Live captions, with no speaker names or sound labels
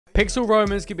Pixl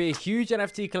Romans could be a huge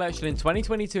NFT collection in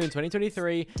 2022 and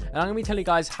 2023, and I'm going to be telling you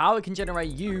guys how it can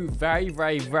generate you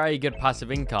very good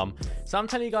passive income. So I'm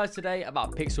telling you guys today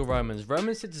about Pixl Romans.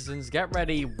 Roman citizens, get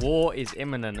ready, war is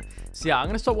imminent. So yeah, I'm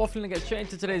going to stop waffling and get straight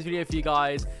into today's video for you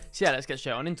guys. So yeah, let's get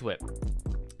straight on into it.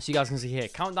 So you guys can see here,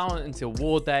 countdown until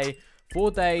war day.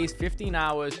 4 days, 15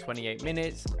 hours, 28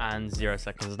 minutes, and 0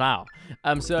 seconds now.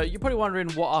 So you're probably wondering,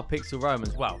 what are Pixl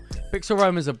Romans? Well, Pixl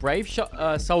Romans are brave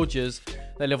soldiers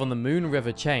that live on the Moon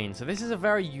River chain. So this is a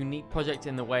very unique project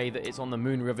in the way that it's on the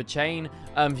Moon River chain.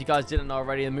 If you guys didn't know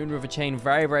already, the Moon River chain,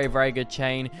 very good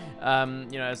chain. You know,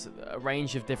 there's a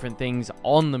range of different things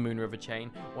on the Moon River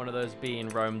chain. One of those being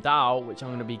Rome DAO, which I'm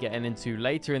going to be getting into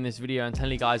later in this video and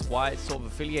telling you guys why it's sort of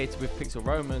affiliated with Pixl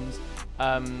Romans.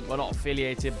 Well, not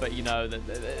affiliated, but you know,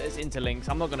 it's interlinks.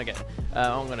 I'm not going to get,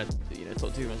 I'm going to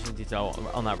talk too much in detail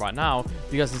on that right now.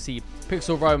 You guys can see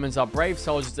Pixl Romans are brave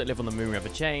soldiers that live on the Moon River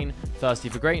chain, thirsty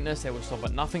for greatness. They will stop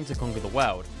at nothing to conquer the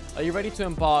world. Are you ready to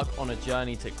embark on a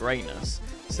journey to greatness?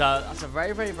 So that's a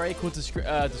very cool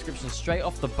description straight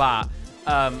off the bat.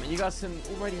 You guys can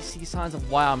already see signs of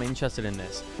why I'm interested in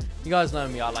this. You guys know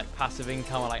me, I like passive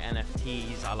income, I like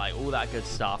NFTs, I like all that good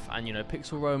stuff, and you know,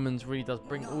 Pixl Romans really does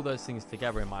bring all those things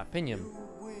together in my opinion.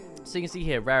 So you can see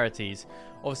here, rarities.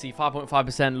 Obviously,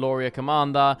 5.5% Laureate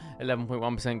Commander,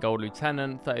 11.1% Gold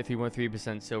Lieutenant,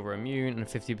 33.3% Silver Immune, and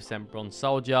 50% Bronze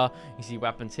Soldier. You see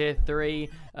weapon tier 3,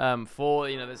 4.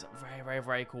 You know, there's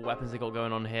very cool weapons they got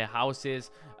going on here. Houses,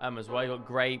 as well. You got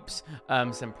Grapes,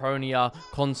 Sempronia,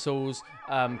 Consoles,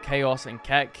 Chaos, and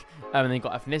Keck. And then you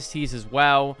got ethnicities as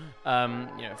well.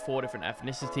 You know, 4 different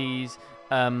ethnicities.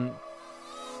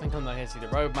 And come down here, see the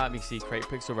roadmap. You see create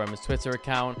Pixl Romans Twitter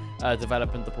account,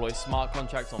 develop and deploy smart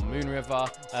contracts on Moon River,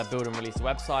 build and release a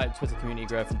website, Twitter community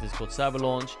growth, and Discord server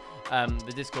launch.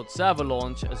 The Discord server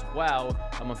launch as well,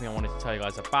 and one thing I wanted to tell you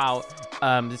guys about,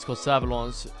 Discord server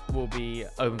launch will be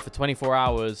open for 24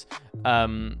 hours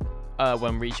when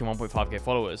reaching 1.5k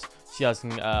followers. So you guys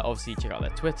can obviously check out their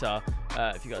Twitter.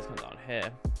 If you guys come down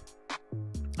here,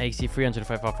 you see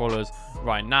 355 followers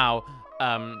right now.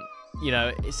 You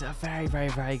know, it's a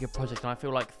very good project, and I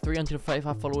feel like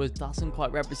 335 followers doesn't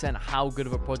quite represent how good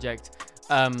of a project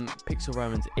Pixl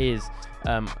Romans is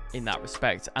in that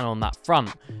respect and on that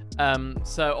front.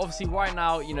 So obviously right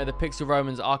now, you know, the Pixl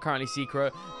Romans are currently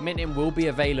secret. Minting will be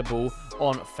available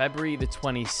on February the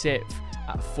 26th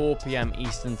at 4 p.m.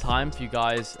 Eastern time. If you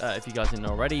guys didn't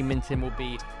know already, minting will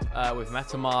be with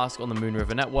MetaMask on the Moon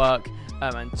River network,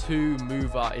 and 2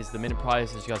 mover is the mint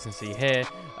price, as you guys can see here.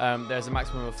 There's a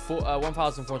maximum of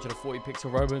 1,440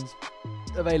 Pixl Romans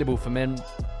available for mint.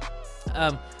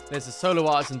 There's a solo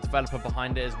artist and developer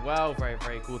behind it as well.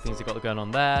 Very cool things they got going on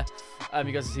there.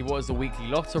 You guys can see what is the weekly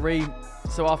lottery.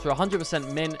 So after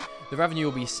 100% mint, the revenue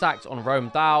will be stacked on Rome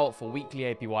DAO for weekly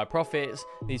APY profits.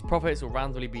 These profits will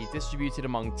randomly be distributed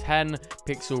among 10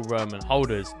 Pixl Roman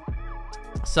holders.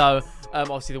 So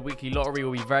obviously the weekly lottery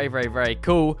will be very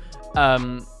cool.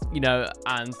 You know,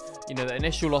 and you know, the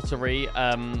initial lottery,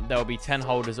 there will be 10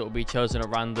 holders that will be chosen at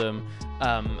random,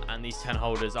 and these 10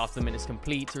 holders, after the mint is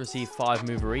complete, to receive 5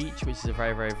 mover each, which is a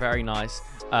very nice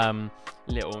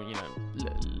little, you know,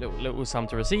 little sum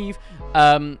to receive.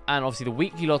 And obviously the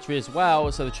weekly lottery as well,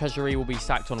 so the treasury will be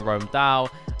stacked on Rome DAO,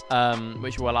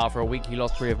 which will allow for a weekly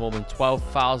lottery of more than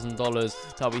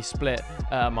 $12,000 that will be split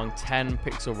among 10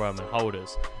 Pixl Roman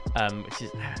holders, which is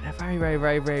a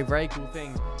very cool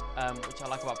thing, which I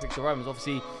like about Pixl Romans.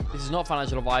 Obviously, this is not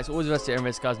financial advice. Always invest your own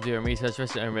risk, guys, and do your own research.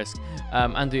 Invest your own risk,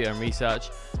 and do your own research.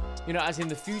 You know, as in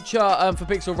the future, for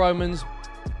Pixl Romans,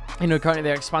 you know, currently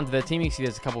they're expanded their team. You see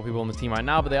there's a couple of people on the team right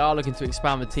now, but they are looking to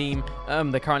expand the team.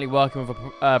 They're currently working with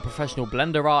a professional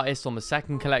Blender artist on the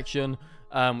second collection,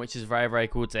 which is very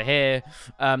cool to hear.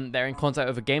 They're in contact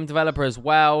with a game developer as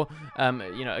well,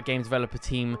 you know, a game developer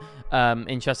team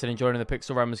interested in joining the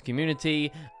Pixl Romans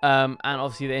community, and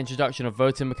obviously the introduction of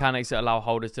voting mechanics that allow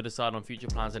holders to decide on future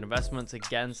plans and investments.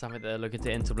 Again, something they're looking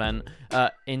to implement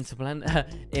in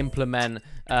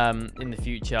the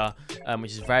future,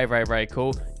 which is very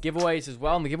cool. Giveaways as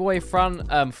well. On the giveaway front,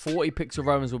 40 Pixl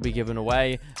Romans will be given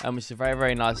away, which is a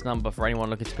very nice number for anyone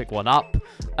looking to pick one up.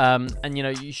 And you know,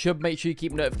 you should make sure you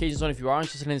keep notifications on. If you are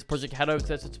interested in this project, head over to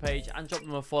their Twitter page and drop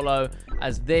them a follow,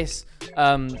 as this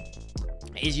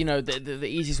is, you know, the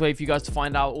easiest way for you guys to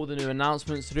find out all the new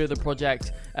announcements to do the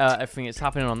project, everything that's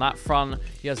happening on that front.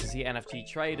 You guys can see NFT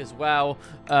trade as well,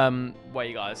 where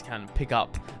you guys can pick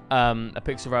up a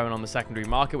Pixl Roman on the secondary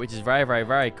market, which is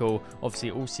very cool.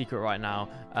 Obviously all secret right now,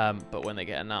 but when they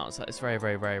get announced, it's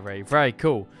very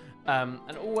cool.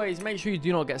 And always make sure you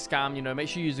do not get scammed. You know, make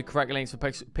sure you use the correct links for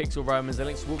Pixl Romans. The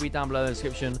links will be down below in the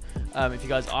description. If you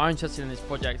guys are interested in this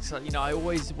project, so, you know, I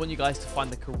always want you guys to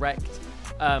find the correct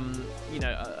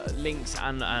links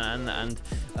and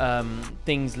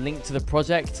things linked to the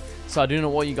project. So I do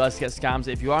not want you guys to get scams.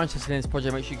 If you are interested in this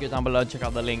project, make sure you go down below and check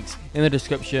out the links in the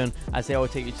description, as they will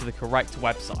take you to the correct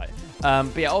website.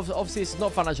 But yeah, obviously it's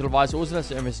not financial advice. Also,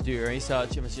 invest in risk, do your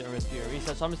research. Invest in risk, do your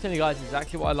research. So I'm just telling you guys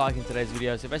exactly what I like in today's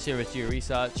video. So invest in risk, do your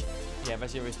research. Yeah,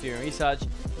 invest in risk, do your research.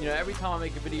 You know, every time I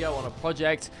make a video on a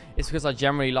project, it's because I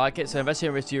generally like it. So invest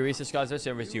in risk, do your research, guys. Invest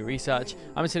in risk, do your research.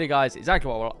 I'm telling you guys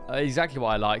exactly what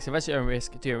I like. So invest in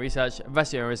risk, do your research.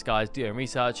 Invest in risk, guys. Do your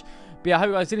research. But yeah, I hope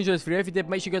you guys did enjoy this video. If you did,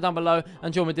 make sure you go down below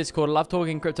and join my Discord. I love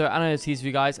talking crypto and NFTs with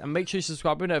you guys. And make sure you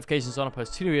subscribe with notifications on. I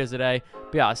post 2 videos a day.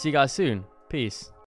 But yeah, I'll see you guys soon. Peace.